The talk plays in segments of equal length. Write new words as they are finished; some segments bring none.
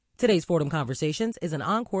Today's Fordham Conversations is an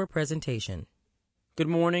encore presentation. Good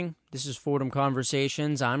morning. This is Fordham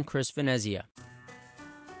Conversations. I'm Chris Venezia.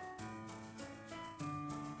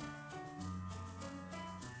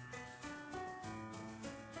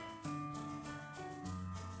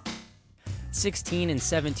 "16 and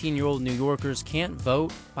 17-year-old New Yorkers can't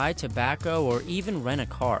vote, buy tobacco, or even rent a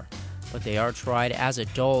car. But they are tried as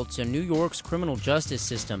adults in New York's criminal justice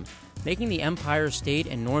system, making the Empire State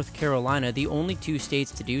and North Carolina the only two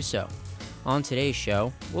states to do so. On today's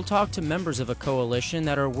show, we'll talk to members of a coalition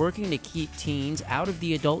that are working to keep teens out of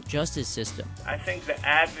the adult justice system. I think the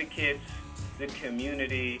advocates, the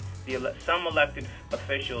community, some elected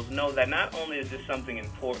officials know that not only is this something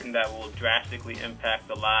important that will drastically impact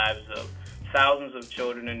the lives of thousands of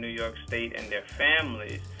children in New York State and their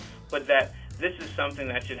families, but that this is something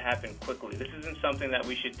that should happen quickly. This isn't something that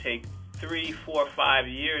we should take 3, 4, 5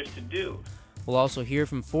 years to do. We'll also hear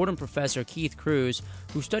from Fordham professor Keith Cruz,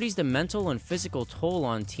 who studies the mental and physical toll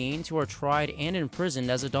on teens who are tried and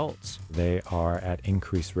imprisoned as adults. They are at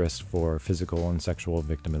increased risk for physical and sexual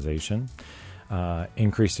victimization,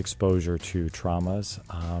 increased exposure to traumas,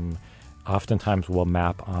 oftentimes will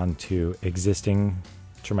map onto existing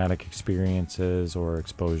traumatic experiences or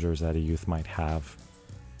exposures that a youth might have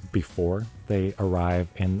before they arrive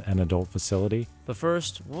in an adult facility. But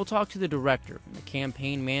first, we'll talk to the director and the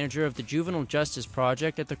campaign manager of the Juvenile Justice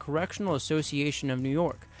Project at the Correctional Association of New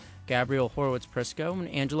York, Gabrielle Horowitz-Prisco and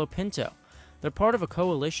Angelo Pinto. They're part of a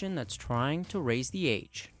coalition that's trying to raise the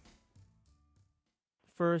age.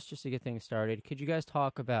 First, just to get things started, could you guys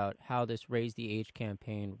talk about how this Raise the Age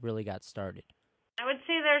campaign really got started? I would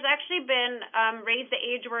say there's actually been Raise the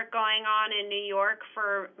Age work going on in New York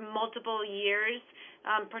for multiple years.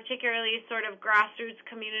 Particularly sort of grassroots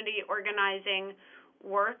community organizing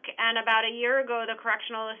work. And about a year ago, the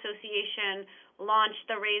Correctional Association launched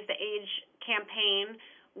the Raise the Age campaign,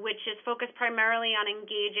 which is focused primarily on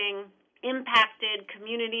engaging impacted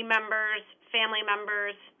community members, family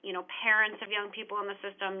members, parents of young people in the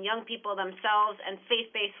system, young people themselves, and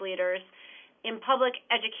faith-based leaders in public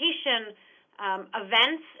education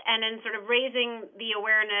events and in sort of raising the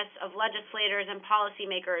awareness of legislators and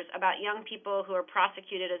policymakers about young people who are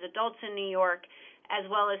prosecuted as adults in New York, as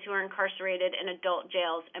well as who are incarcerated in adult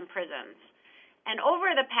jails and prisons. And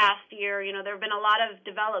over the past year, there have been a lot of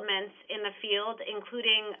developments in the field,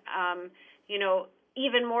 including,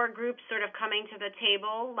 even more groups sort of coming to the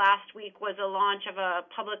table. Last week was a launch of a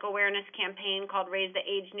public awareness campaign called Raise the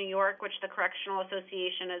Age New York, which the Correctional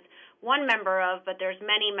Association is one member of, but there's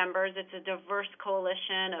many members. It's a diverse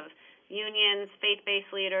coalition of unions,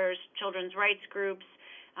 faith-based leaders, children's rights groups,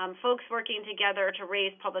 folks working together to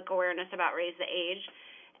raise public awareness about Raise the Age.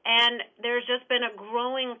 And there's just been a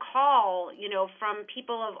growing call, from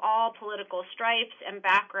people of all political stripes and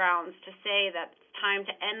backgrounds to say that it's time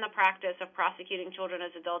to end the practice of prosecuting children as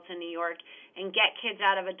adults in New York and get kids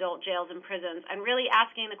out of adult jails and prisons, and really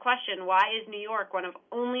asking the question, why is New York one of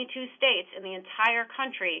only two states in the entire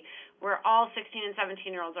country where all 16 and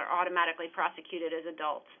 17-year-olds are automatically prosecuted as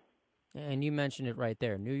adults? And you mentioned it right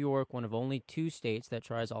there. New York, one of only two states that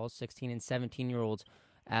tries all 16 and 17-year-olds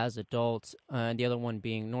as adults, and the other one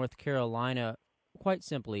being North Carolina. Quite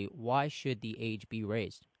simply, why should the age be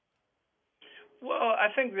raised? Well, I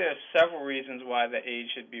think there are several reasons why the age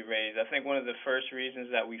should be raised. I think one of the first reasons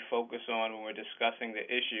that we focus on when we're discussing the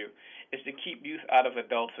issue is to keep youth out of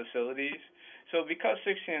adult facilities. So because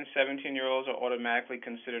 16 and 17-year-olds are automatically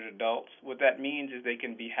considered adults, what that means is they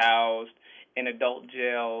can be housed in adult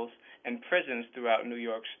jails and prisons throughout New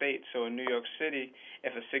York State. So in New York City,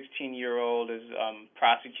 if a 16-year-old is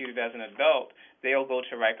prosecuted as an adult, they'll go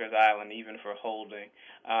to Rikers Island even for holding.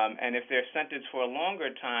 And if they're sentenced for a longer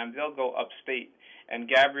time, they'll go upstate. And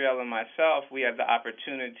Gabrielle and myself, we had the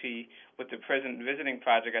opportunity with the Prison Visiting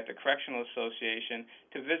Project at the Correctional Association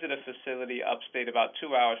to visit a facility upstate about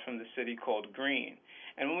 2 hours from the city called Greene.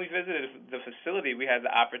 And when we visited the facility, we had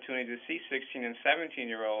the opportunity to see 16 and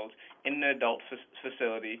 17-year-olds in the adult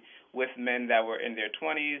facility with men that were in their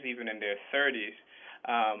 20s, even in their 30s,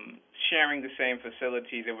 sharing the same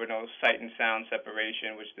facility. There were no sight and sound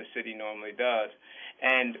separation, which the city normally does.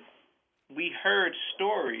 And we heard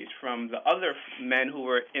stories from the other men who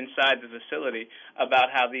were inside the facility about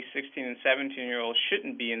how these 16 and 17-year-olds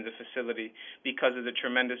shouldn't be in the facility because of the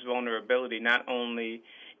tremendous vulnerability, not only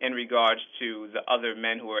in regards to the other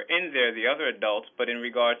men who are in there, the other adults, but in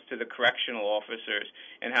regards to the correctional officers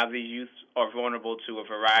and how these youth are vulnerable to a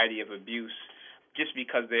variety of abuse just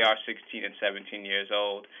because they are 16 and 17 years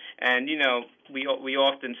old. And, we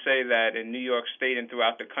often say that in New York State and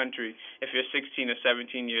throughout the country, if you're 16 or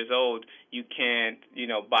 17 years old, you can't,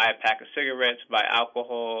 buy a pack of cigarettes, buy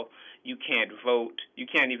alcohol, you can't vote, you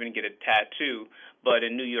can't even get a tattoo. But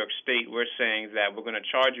in New York State, we're saying that we're going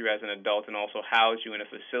to charge you as an adult and also house you in a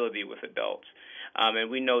facility with adults.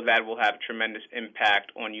 And we know that will have tremendous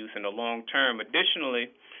impact on youth in the long term.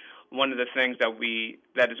 Additionally, one of the things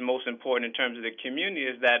that is most important in terms of the community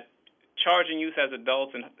is that charging youth as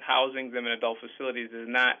adults and housing them in adult facilities does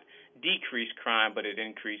not decrease crime, but it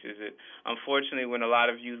increases it. Unfortunately, when a lot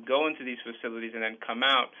of youth go into these facilities and then come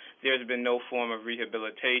out, there's been no form of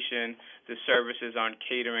rehabilitation. The services aren't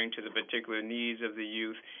catering to the particular needs of the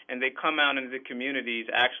youth, and they come out into the communities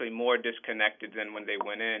actually more disconnected than when they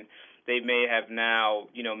went in. They may have now,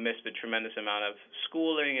 missed a tremendous amount of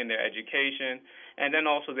schooling and their education. And then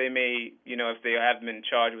also they may, if they have been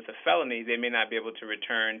charged with a felony, they may not be able to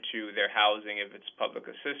return to their housing if it's public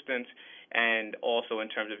assistance, and also in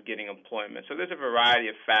terms of getting employment. So there's a variety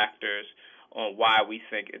of factors on why we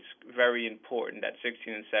think it's very important that 16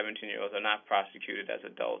 and 17-year-olds are not prosecuted as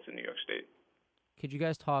adults in New York State. Could you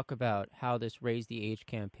guys talk about how this Raise the Age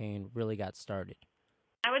campaign really got started?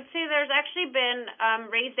 I would say there's actually been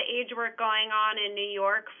Raise the Age work going on in New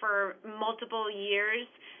York for multiple years,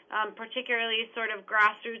 particularly sort of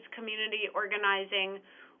grassroots community organizing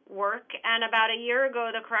work. And about a year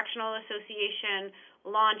ago, the Correctional Association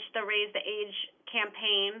launched the Raise the Age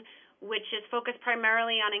campaign, which is focused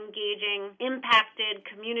primarily on engaging impacted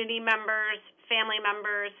community members, family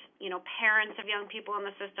members, parents of young people in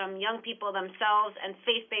the system, young people themselves, and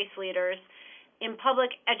faith-based leaders in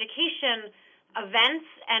public education events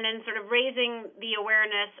and in sort of raising the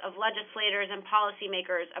awareness of legislators and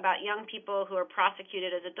policymakers about young people who are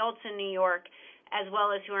prosecuted as adults in New York, as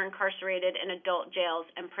well as who are incarcerated in adult jails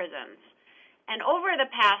and prisons. And over the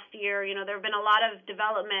past year, there have been a lot of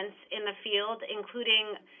developments in the field,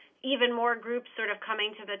 including even more groups sort of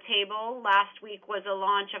coming to the table. Last week was a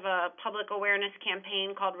launch of a public awareness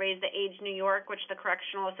campaign called Raise the Age New York, which the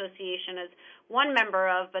Correctional Association is one member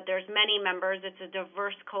of, but there's many members. It's a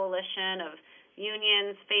diverse coalition of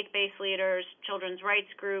unions, faith-based leaders, children's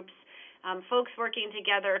rights groups, folks working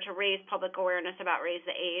together to raise public awareness about Raise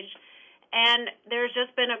the Age. And there's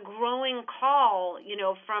just been a growing call,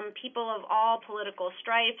 from people of all political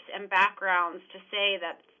stripes and backgrounds to say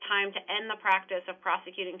that it's time to end the practice of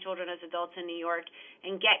prosecuting children as adults in New York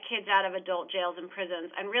and get kids out of adult jails and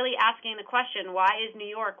prisons, and really asking the question, why is New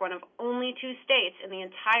York one of only 2 states in the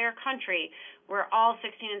entire country where all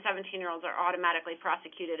 16 and 17-year-olds are automatically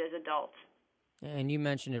prosecuted as adults? And you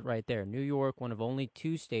mentioned it right there. New York, one of only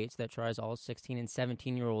 2 states that tries all 16 and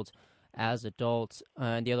 17-year-olds as adults,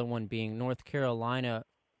 and the other one being North Carolina.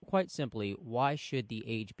 Quite simply, why should the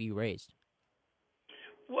age be raised?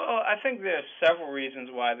 Well, I think there's several reasons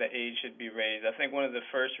why the age should be raised. I think one of the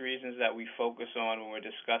first reasons that we focus on when we're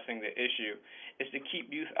discussing the issue is to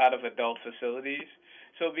keep youth out of adult facilities.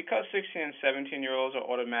 So because 16 and 17-year-olds are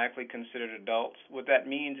automatically considered adults, what that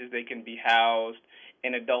means is they can be housed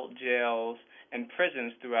in adult jails and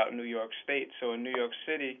prisons throughout New York State. So in New York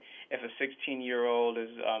City, if a 16-year-old is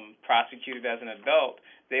prosecuted as an adult,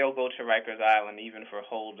 they'll go to Rikers Island even for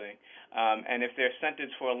holding. And if they're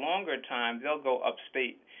sentenced for a longer time, they'll go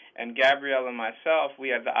upstate. And Gabrielle and myself, we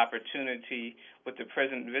had the opportunity with the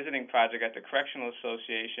Prison Visiting Project at the Correctional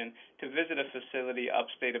Association to visit a facility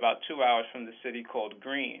upstate about 2 hours from the city called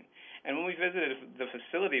Greene. And when we visited the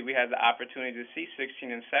facility, we had the opportunity to see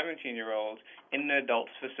 16 and 17-year-olds in the adult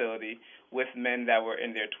facility with men that were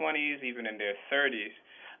in their 20s, even in their 30s,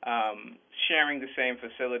 sharing the same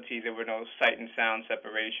facility. There were no sight and sound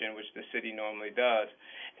separation, which the city normally does.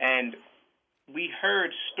 And we heard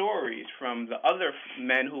stories from the other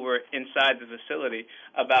men who were inside the facility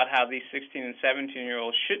about how these 16 and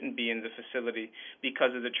 17-year-olds shouldn't be in the facility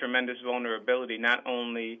because of the tremendous vulnerability, not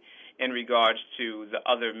only in regards to the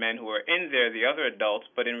other men who are in there, the other adults,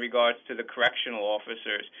 but in regards to the correctional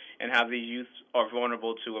officers and how these youths are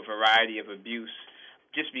vulnerable to a variety of abuse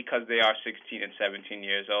just because they are 16 and 17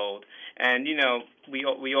 years old. And,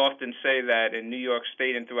 we often say that in New York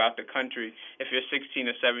State and throughout the country, if you're 16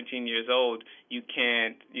 or 17 years old, you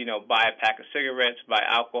can't, buy a pack of cigarettes, buy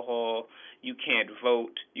alcohol, you can't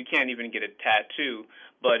vote, you can't even get a tattoo.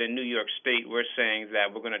 But in New York State, we're saying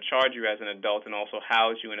that we're going to charge you as an adult and also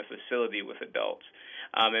house you in a facility with adults.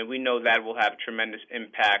 And we know that will have tremendous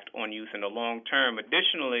impact on youth in the long term.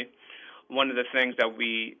 Additionally, one of the things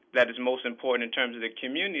that is most important in terms of the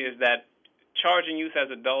community is that charging youth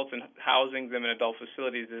as adults and housing them in adult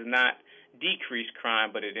facilities does not decrease crime,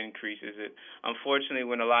 but it increases it. Unfortunately,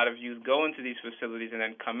 when a lot of youth go into these facilities and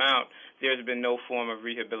then come out, there's been no form of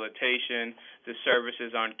rehabilitation. The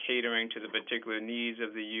services aren't catering to the particular needs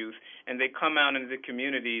of the youth, and they come out into the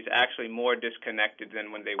communities actually more disconnected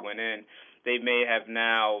than when they went in. They may have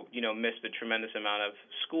now, missed a tremendous amount of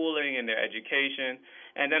schooling and their education,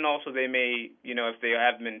 and then also they may, if they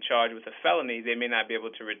have been charged with a felony, they may not be able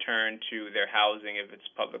to return to their housing if it's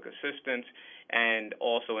public assistance, and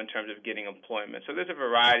also in terms of getting employment. So there's a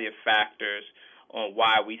variety of factors on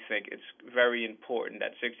why we think it's very important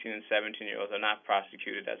that 16 and 17-year-olds are not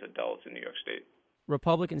prosecuted as adults in New York State.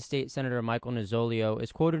 Republican State Senator Michael Nozzolio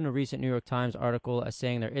is quoted in a recent New York Times article as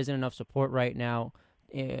saying there isn't enough support right now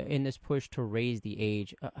in this push to raise the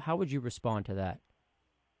age. How would you respond to that?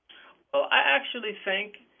 Well, I actually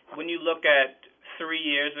think when you look at 3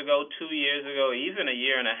 years ago, 2 years ago, even a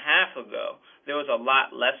year and a half ago, there was a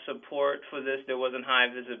lot less support for this. There wasn't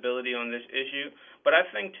high visibility on this issue. But I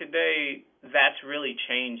think today that's really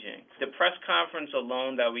changing. The press conference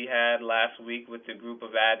alone that we had last week with the group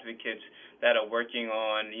of advocates that are working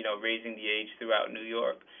on, raising the age throughout New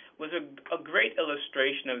York was a great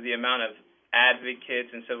illustration of the amount of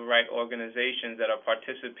advocates and civil rights organizations that are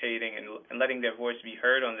participating and letting their voice be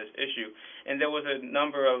heard on this issue. And there was a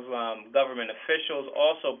number of government officials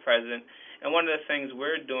also present. And one of the things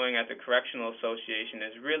we're doing at the Correctional Association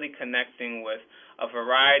is really connecting with a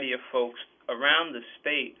variety of folks around the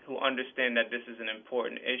state who understand that this is an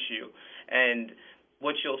important issue. And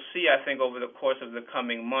what you'll see, I think, over the course of the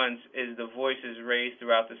coming months is the voices raised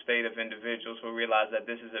throughout the state of individuals who realize that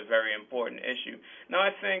this is a very important issue. Now, I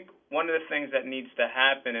think one of the things that needs to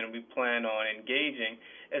happen, and we plan on engaging,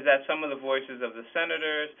 is that some of the voices of the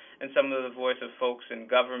senators and some of the voice of folks in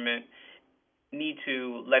government need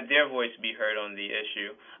to let their voice be heard on the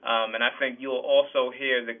issue. And I think you'll also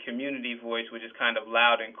hear the community voice, which is kind of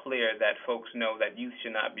loud and clear, that folks know that youth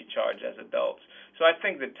should not be charged as adults. So I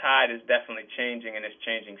think the tide is definitely changing, and it's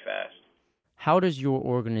changing fast. How does your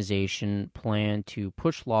organization plan to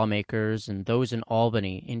push lawmakers and those in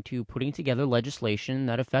Albany into putting together legislation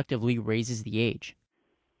that effectively raises the age?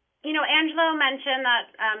 Angelo mentioned that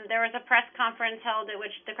there was a press conference held at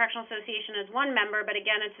which the Correctional Association is one member, but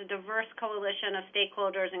again, it's a diverse coalition of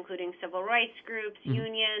stakeholders, including civil rights groups,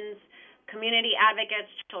 unions, community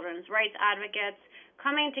advocates, children's rights advocates,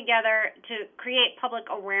 coming together to create public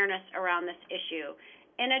awareness around this issue.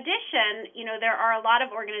 In addition, there are a lot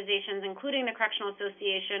of organizations, including the Correctional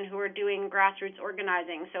Association, who are doing grassroots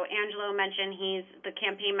organizing. So Angelo mentioned he's the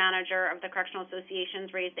campaign manager of the Correctional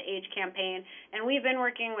Association's Raise the Age campaign, and we've been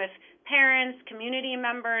working with parents, community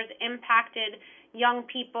members, impacted young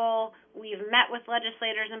people. We've met with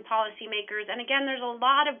legislators and policymakers, and again, there's a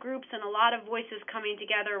lot of groups and a lot of voices coming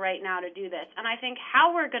together right now to do this. And I think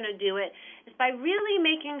how we're going to do it is by really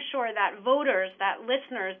making sure that voters, that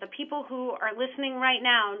listeners, the people who are listening right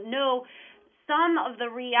now know some of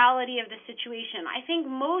the reality of the situation. I think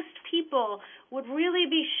most people would really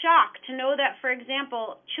be shocked to know that, for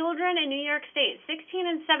example, children in New York State, 16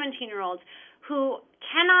 and 17-year-olds, who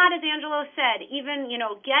cannot, as Angelo said, even,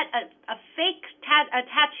 get a fake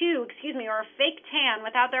tattoo, or a fake tan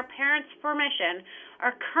without their parents' permission,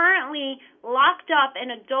 are currently locked up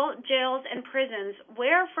in adult jails and prisons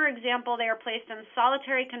where, for example, they are placed in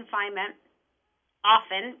solitary confinement,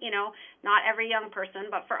 often, not every young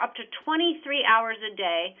person, but for up to 23 hours a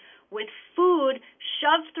day, with food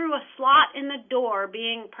shoved through a slot in the door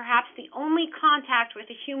being perhaps the only contact with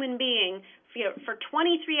a human being for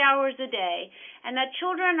 23 hours a day, and that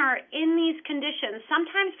children are in these conditions,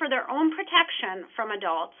 sometimes for their own protection from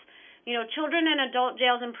adults. Children in adult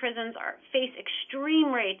jails and prisons face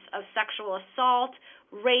extreme rates of sexual assault,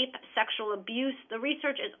 rape, sexual abuse. The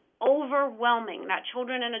research is overwhelming that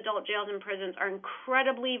children in adult jails and prisons are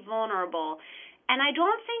incredibly vulnerable. And I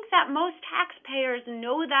don't think that most taxpayers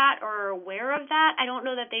know that or are aware of that. I don't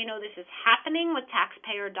know that they know this is happening with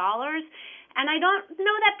taxpayer dollars. And I don't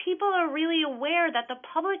know that people are really aware that the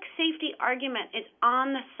public safety argument is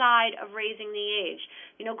on the side of raising the age.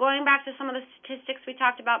 Going back to some of the statistics we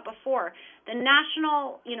talked about before, the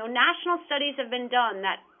national studies have been done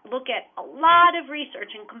that look at a lot of research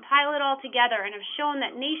and compile it all together and have shown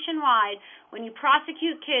that nationwide, when you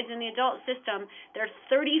prosecute kids in the adult system, they're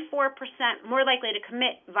 34% more likely to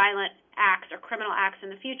commit violent acts or criminal acts in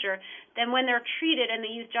the future than when they're treated in the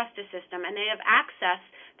youth justice system and they have access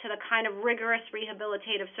to the kind of rigorous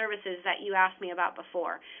rehabilitative services that you asked me about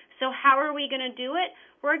before. So how are we going to do it?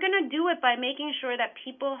 We're going to do it by making sure that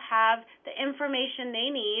people have the information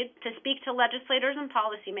they need to speak to legislators and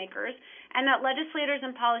policymakers, and that legislators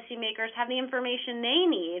and policymakers have the information they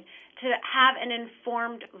need to have an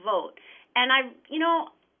informed vote. And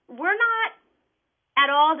we're not at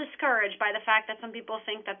all discouraged by the fact that some people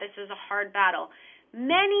think that this is a hard battle.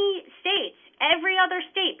 Many states, every other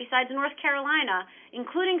state besides North Carolina,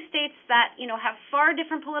 including states that, have far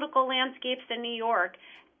different political landscapes than New York,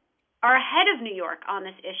 are ahead of New York on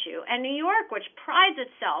this issue. And New York, which prides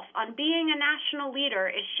itself on being a national leader,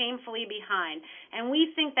 is shamefully behind. And we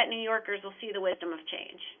think that New Yorkers will see the wisdom of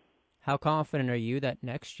change. How confident are you that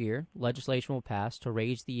next year legislation will pass to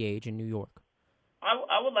raise the age in New York?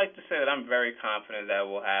 I would like to say that I'm very confident that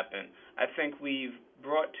will happen. I think we've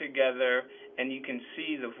brought together, and you can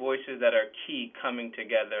see the voices that are key coming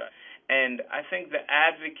together. And I think the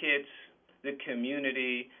advocates, the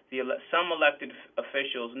community, some elected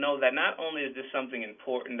officials know that not only is this something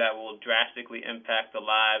important that will drastically impact the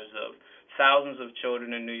lives of thousands of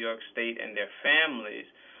children in New York State and their families,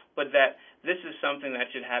 but that this is something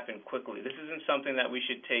that should happen quickly. This isn't something that we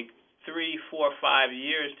should take 3, 4, 5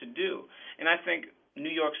 years to do. And I think New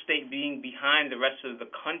York State being behind the rest of the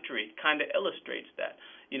country kind of illustrates that.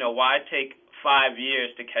 Why take 5 years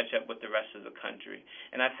to catch up with the rest of the country?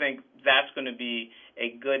 And I think that's going to be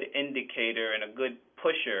a good indicator and a good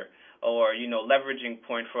pusher or, leveraging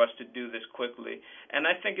point for us to do this quickly. And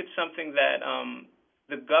I think it's something that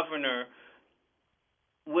the governor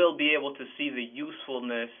will be able to see the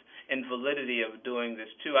usefulness and validity of doing this,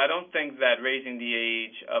 too. I don't think that raising the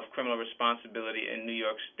age of criminal responsibility in New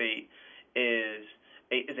York State is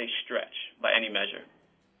a stretch by any measure.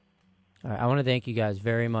 All right, I want to thank you guys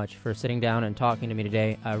very much for sitting down and talking to me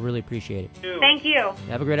today. I really appreciate it. Thank you.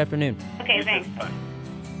 Have a great afternoon. Okay, thanks. Bye.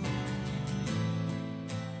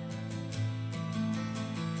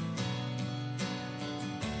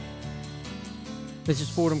 This is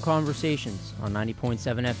Fordham Conversations on 90.7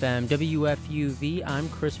 FM WFUV. I'm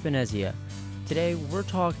Chris Venezia. Today, we're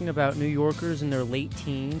talking about New Yorkers in their late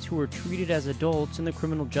teens who are treated as adults in the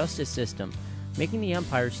criminal justice system, making the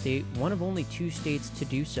Empire State one of only 2 states to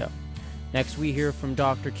do so. Next, we hear from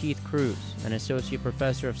Dr. Keith Cruz, an associate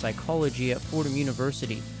professor of psychology at Fordham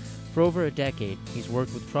University. For over a decade, he's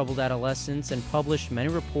worked with troubled adolescents and published many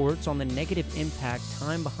reports on the negative impact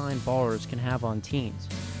time behind bars can have on teens.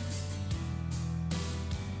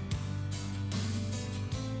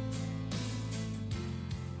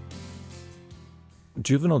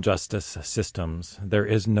 Juvenile justice systems, there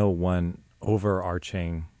is no one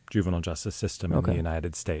overarching juvenile justice system in the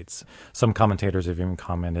United States. Some commentators have even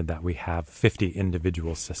commented that we have 50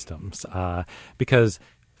 individual systems because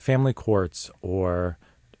family courts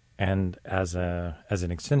and as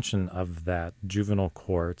an extension of that, juvenile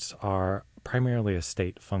courts are primarily a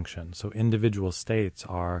state function. So individual states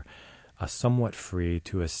are somewhat free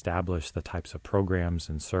to establish the types of programs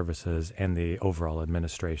and services and the overall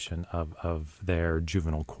administration of their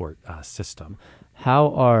juvenile court system.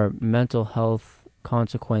 How are mental health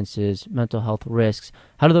consequences, mental health risks,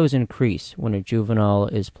 how do those increase when a juvenile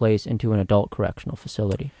is placed into an adult correctional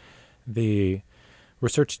facility? The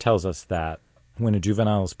research tells us that when a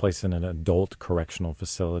juvenile is placed in an adult correctional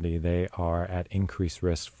facility, they are at increased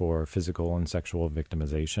risk for physical and sexual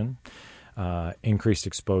victimization. Increased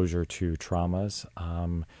exposure to traumas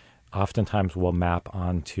oftentimes will map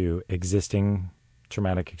onto existing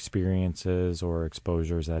traumatic experiences or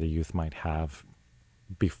exposures that a youth might have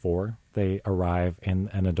before they arrive in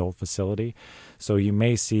an adult facility. So you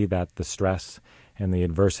may see that the stress and the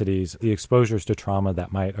adversities, the exposures to trauma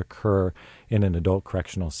that might occur in an adult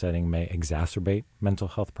correctional setting may exacerbate mental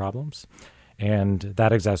health problems. And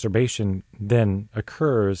that exacerbation then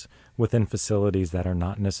occurs within facilities that are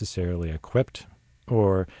not necessarily equipped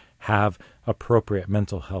or have appropriate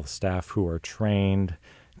mental health staff who are trained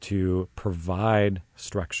to provide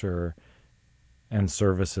structure and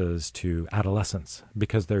services to adolescents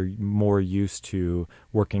because they're more used to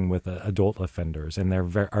working with adult offenders. And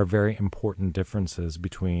there are very important differences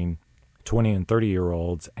between 20 and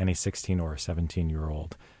 30-year-olds and a 16 or a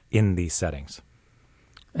 17-year-old in these settings.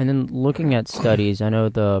 And then looking at studies, I know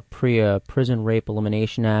the PREA, Prison Rape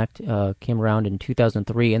Elimination Act, came around in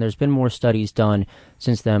 2003, and there's been more studies done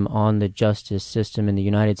since then on the justice system in the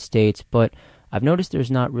United States, but I've noticed there's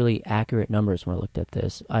not really accurate numbers when I looked at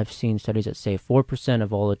this. I've seen studies that say 4%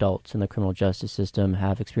 of all adults in the criminal justice system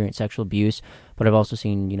have experienced sexual abuse, but I've also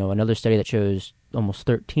seen, another study that shows almost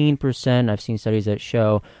 13%. I've seen studies that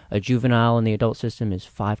show a juvenile in the adult system is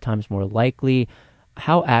 5 times more likely.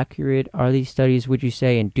 How accurate are these studies, would you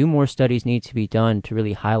say, and do more studies need to be done to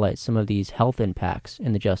really highlight some of these health impacts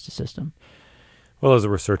in the justice system? Well, as a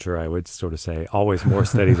researcher, I would sort of say always more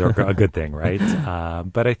studies are a good thing, right?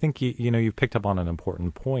 But I think, you've picked up on an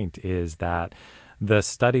important point is that the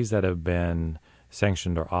studies that have been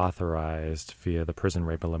sanctioned or authorized via the Prison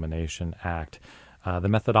Rape Elimination Act The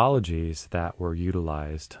methodologies that were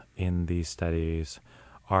utilized in these studies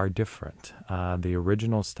are different. The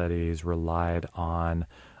original studies relied on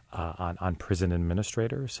prison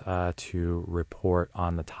administrators to report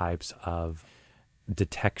on the types of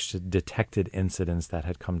detected incidents that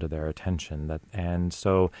had come to their attention. And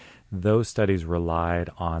so those studies relied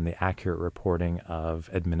on the accurate reporting of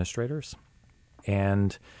administrators,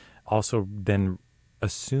 and also then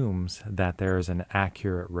assumes that there is an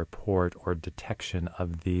accurate report or detection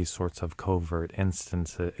of these sorts of covert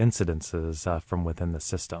incidences from within the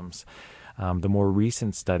systems. The more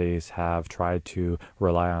recent studies have tried to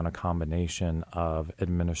rely on a combination of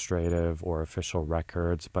administrative or official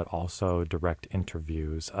records, but also direct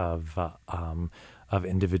interviews of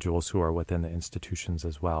individuals who are within the institutions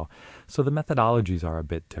as well. So the methodologies are a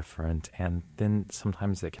bit different, and then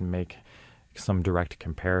sometimes they can make some direct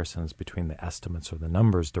comparisons between the estimates or the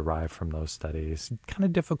numbers derived from those studies kind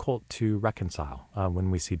of difficult to reconcile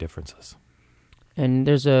when we see differences. And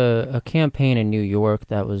there's a campaign in New York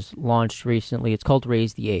that was launched recently. It's called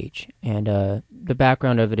Raise the Age. And the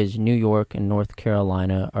background of it is New York and North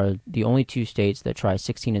Carolina are the only two states that try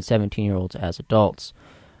 16 and 17-year-olds as adults.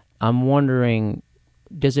 I'm wondering,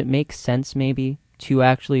 does it make sense maybe to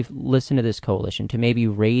actually listen to this coalition, to maybe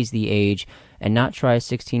raise the age and not try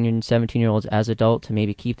 16 and 17-year-olds as adult, to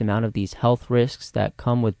maybe keep them out of these health risks that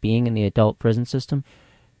come with being in the adult prison system?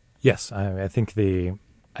 Yes, I think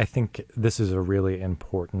this is a really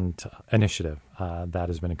important initiative that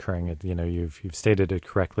has been occurring. You've stated it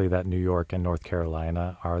correctly that New York and North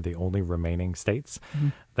Carolina are the only remaining states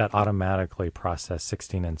that automatically process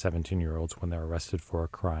 16 and 17-year-olds when they're arrested for a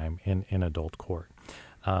crime in adult court.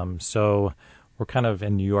 So we're kind of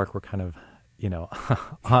in New York. We're kind of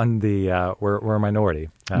on the we're a minority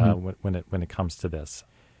when it comes to this.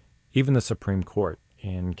 Even the Supreme Court,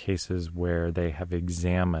 in cases where they have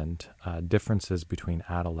examined differences between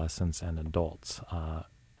adolescents and adults,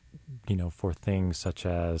 for things such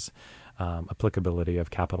as applicability of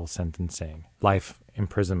capital sentencing, life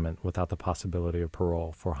imprisonment without the possibility of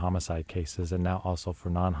parole for homicide cases, and now also for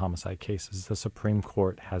non-homicide cases, the Supreme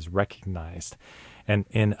Court has recognized, and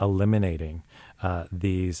in eliminating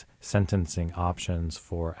these sentencing options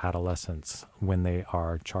for adolescents when they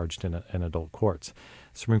are charged in adult courts,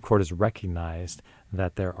 the Supreme Court has recognized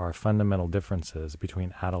that there are fundamental differences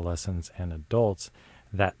between adolescents and adults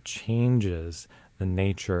that changes the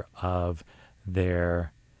nature of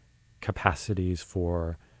their capacities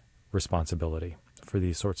for responsibility for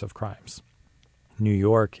these sorts of crimes. New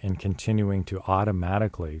York, in continuing to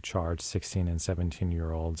automatically charge 16 and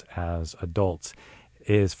 17-year-olds as adults,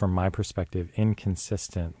 is, from my perspective,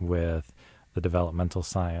 inconsistent with the developmental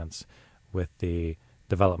science, with the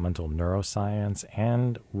developmental neuroscience,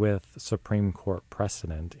 and with Supreme Court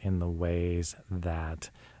precedent in the ways that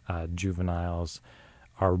juveniles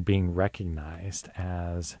are being recognized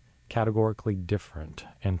as categorically different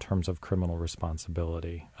in terms of criminal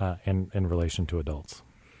responsibility in relation to adults.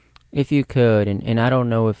 If you could, and I don't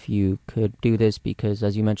know if you could do this because,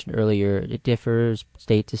 as you mentioned earlier, it differs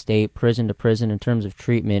state to state, prison to prison in terms of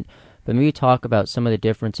treatment, but maybe talk about some of the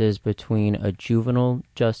differences between a juvenile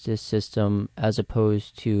justice system as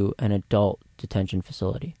opposed to an adult detention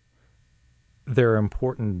facility. There are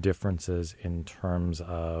important differences in terms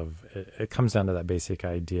of, it comes down to that basic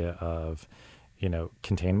idea of,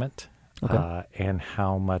 containment, okay, and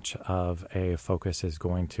how much of a focus is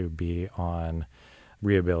going to be on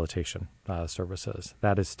rehabilitation services.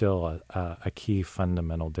 That is still a key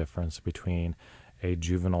fundamental difference between a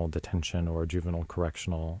juvenile detention or a juvenile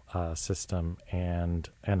correctional system and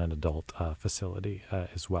an adult facility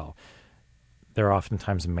as well. There are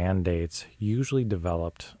oftentimes mandates, usually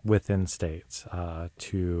developed within states,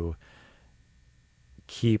 to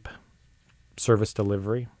keep service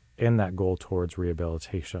delivery in that goal towards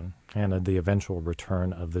rehabilitation and the eventual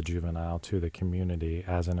return of the juvenile to the community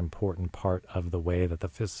as an important part of the way that the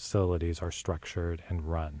facilities are structured and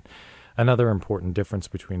run. Another important difference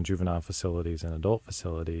between juvenile facilities and adult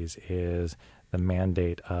facilities is the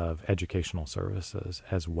mandate of educational services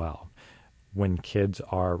as well. When kids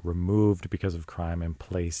are removed because of crime and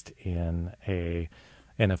placed in a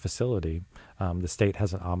facility, the state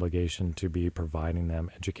has an obligation to be providing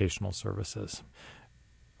them educational services.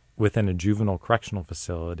 Within a juvenile correctional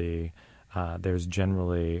facility, there's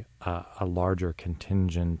generally a larger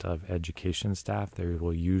contingent of education staff. There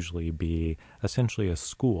will usually be essentially a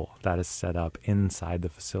school that is set up inside the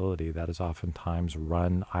facility that is oftentimes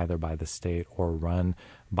run either by the state or run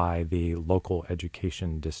by the local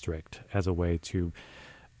education district as a way to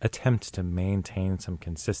attempt to maintain some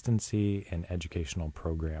consistency in educational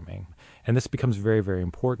programming. And this becomes very, very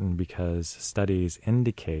important because studies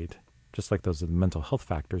indicate just like those mental health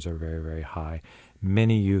factors are very, very high,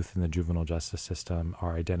 many youth in the juvenile justice system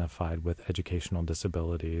are identified with educational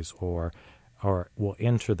disabilities or will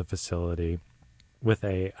enter the facility with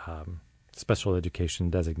a special education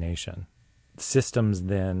designation. Systems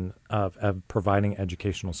then of providing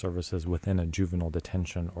educational services within a juvenile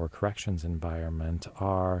detention or corrections environment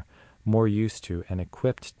are more used to and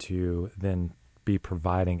equipped to then be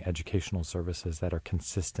providing educational services that are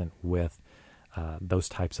consistent with those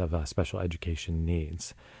types of special education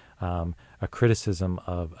needs. A criticism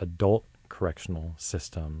of adult correctional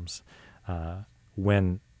systems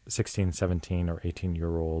when 16, 17, or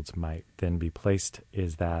 18-year-olds might then be placed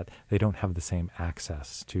is that they don't have the same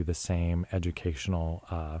access to the same educational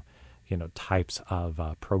types of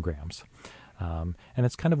programs. And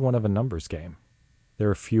it's kind of one of a numbers game. There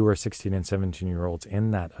are fewer 16 and 17-year-olds in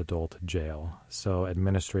that adult jail, so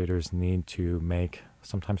administrators need to make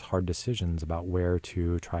sometimes hard decisions about where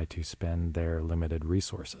to try to spend their limited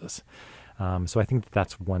resources. So I think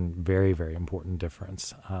that's one very, very important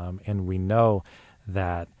difference. And we know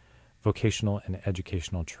that vocational and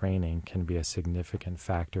educational training can be a significant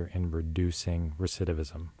factor in reducing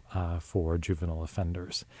recidivism for juvenile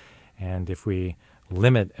offenders. And if we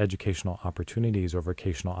limit educational opportunities or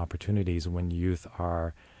vocational opportunities when youth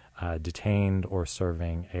are detained or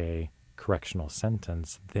serving a correctional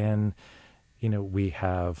sentence, then we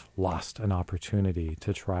have lost an opportunity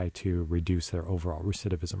to try to reduce their overall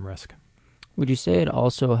recidivism risk. Would you say it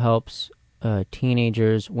also helps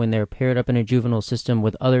teenagers when they're paired up in a juvenile system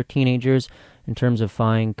with other teenagers in terms of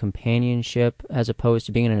finding companionship as opposed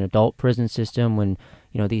to being in an adult prison system when,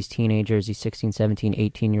 these teenagers, these 16, 17,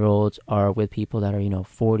 18-year-olds are with people that are,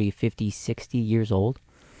 40, 50, 60 years old?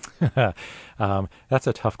 That's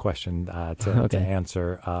a tough question to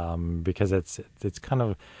answer because it's kind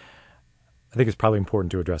of, I think it's probably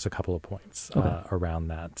important to address a couple of points around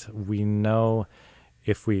that. We know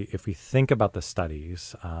if we think about the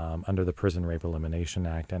studies under the Prison Rape Elimination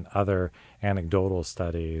Act and other anecdotal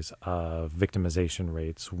studies of victimization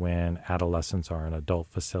rates when adolescents are in adult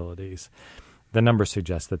facilities, the numbers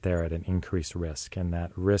suggest that they're at an increased risk, and that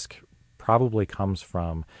risk probably comes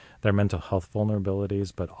from their mental health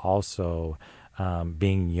vulnerabilities, but also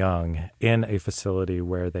being young in a facility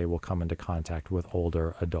where they will come into contact with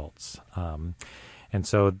older adults. And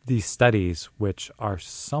so these studies, which are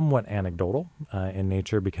somewhat anecdotal in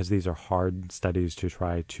nature because these are hard studies to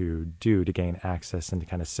try to do to gain access and to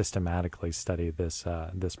kind of systematically study this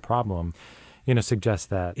problem, suggest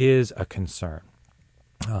that is a concern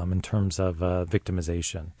in terms of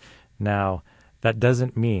victimization. Now, that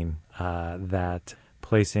doesn't mean that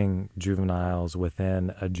placing juveniles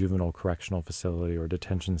within a juvenile correctional facility or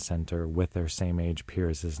detention center with their same age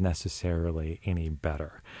peers is necessarily any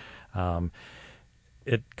better.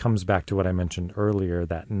 It comes back to what I mentioned earlier,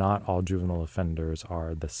 that not all juvenile offenders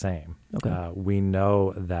are the same. Okay. We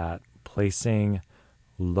know that placing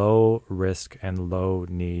low risk and low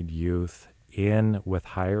need youth in with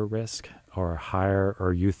higher risk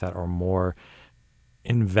or youth that are more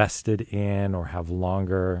invested in or have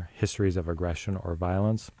longer histories of aggression or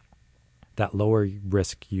violence, that lower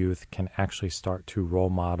risk youth can actually start to role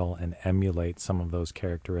model and emulate some of those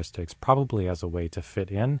characteristics, probably as a way to fit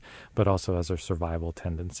in, but also as a survival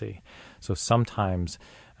tendency. So sometimes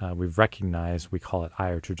we've recognized, we call it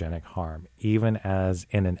iatrogenic harm, even as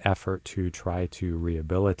in an effort to try to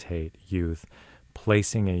rehabilitate youth,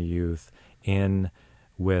 placing a youth in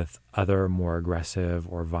with other more aggressive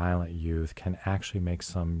or violent youth can actually make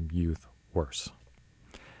some youth worse.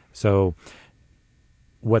 So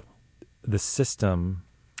what the system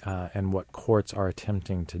and what courts are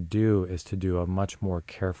attempting to do is to do a much more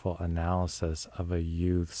careful analysis of a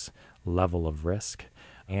youth's level of risk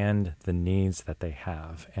and the needs that they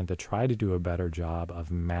have, and to try to do a better job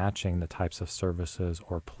of matching the types of services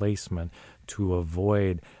or placement to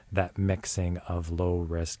avoid that mixing of low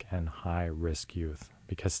risk and high risk youth.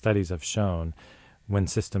 Because studies have shown when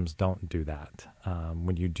systems don't do that,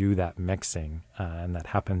 when you do that mixing and that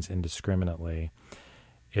happens indiscriminately,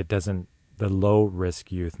 the low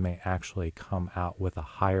risk youth may actually come out with a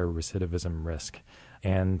higher recidivism risk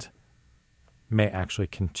and may actually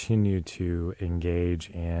continue to engage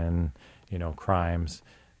in, crimes,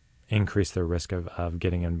 increase their risk of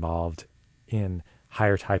getting involved in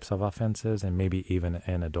higher types of offenses and maybe even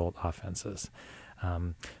in adult offenses.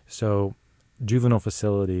 So juvenile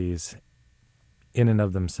facilities in and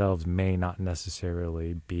of themselves may not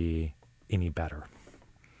necessarily be any better.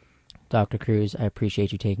 Dr. Cruz, I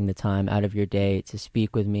appreciate you taking the time out of your day to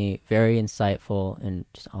speak with me. Very insightful and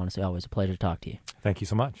just honestly always a pleasure to talk to you. Thank you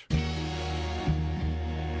so much.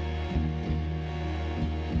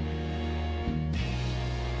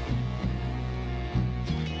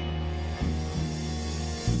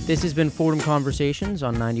 This has been Fordham Conversations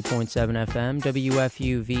on 90.7 FM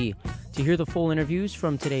WFUV. To hear the full interviews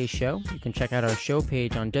from today's show, you can check out our show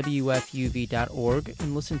page on WFUV.org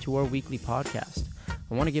and listen to our weekly podcast.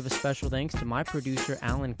 I want to give a special thanks to my producer,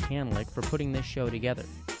 Alan Canlick, for putting this show together.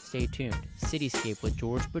 Stay tuned. Cityscape with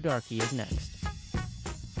George Bodarky is next.